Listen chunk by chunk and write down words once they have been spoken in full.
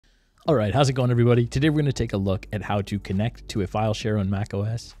All right, how's it going, everybody? Today we're going to take a look at how to connect to a file share on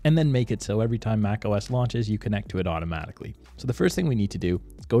macOS and then make it so every time macOS launches, you connect to it automatically. So the first thing we need to do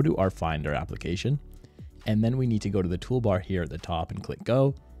is go to our Finder application, and then we need to go to the toolbar here at the top and click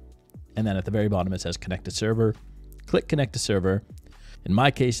Go. And then at the very bottom, it says Connect to Server. Click Connect to Server. In my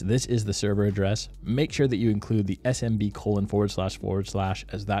case, this is the server address. Make sure that you include the SMB://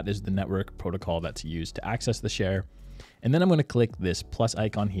 as that is the network protocol that's used to access the share. And then I'm going to click this plus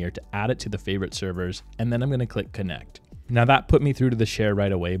icon here to add it to the favorite servers. And then I'm going to click connect. Now that put me through to the share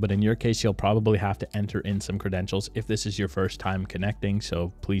right away, but in your case, you'll probably have to enter in some credentials if this is your first time connecting.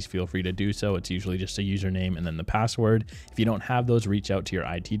 So please feel free to do so. It's usually just a username and then the password. If you don't have those, reach out to your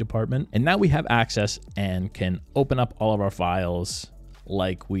IT department. And now we have access and can open up all of our files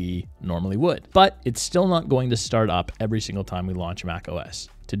like we normally would, but it's still not going to start up every single time we launch macOS.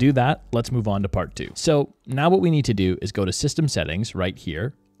 To do that, let's move on to part 2. So now what we need to do is go to System Settings right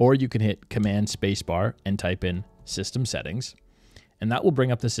here, or you can hit Command Spacebar and type in System Settings, and that will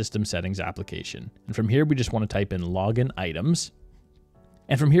bring up the System Settings application. And from here, we just want to type in Login Items.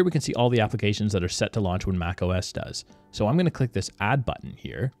 And from here, we can see all the applications that are set to launch when macOS does. So I'm going to click this Add button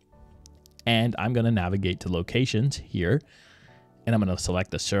here, and I'm going to navigate to Locations here, and I'm going to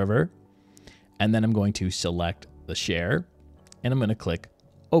select the server, and then I'm going to select the share, and I'm going to click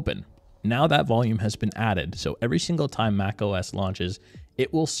Open. Now that volume has been added, so every single time macOS launches,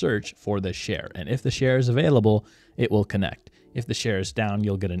 it will search for the share, and if the share is available, it will connect. If the share is down,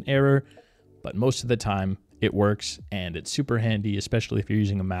 you'll get an error, but most of the time it works, and it's super handy, especially if you're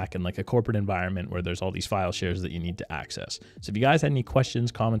using a Mac in like a corporate environment where there's all these file shares that you need to access. So if you guys had any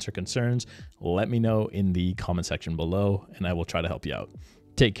questions, comments, or concerns, let me know in the comment section below, and I will try to help you out.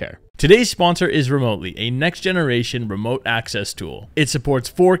 Take care. Today's sponsor is Remotely, a next-generation remote access tool. It supports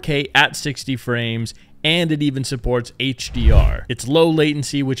 4K at 60 frames, and it even supports HDR. It's low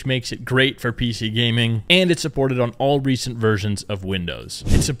latency, which makes it great for PC gaming, and it's supported on all recent versions of Windows.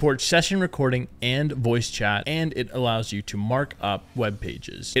 It supports session recording and voice chat, and it allows you to mark up web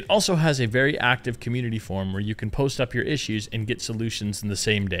pages. It also has a very active community forum where you can post up your issues and get solutions in the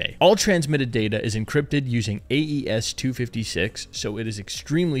same day. All transmitted data is encrypted using AES 256, so it is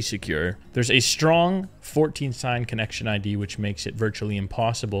extremely secure. There's a strong 14-sign connection ID, which makes it virtually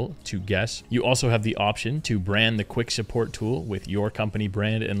impossible to guess. You also have the option to brand the quick support tool with your company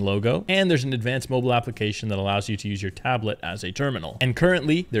brand and logo. And there's an advanced mobile application that allows you to use your tablet as a terminal. And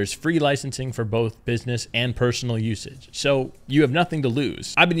currently there's free licensing for both business and personal usage. So you have nothing to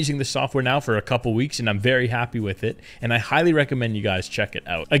lose. I've been using this software now for a couple weeks and I'm very happy with it. And I highly recommend you guys check it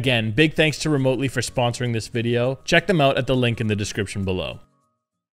out. Again, big thanks to Remotely for sponsoring this video. Check them out at the link in the description below.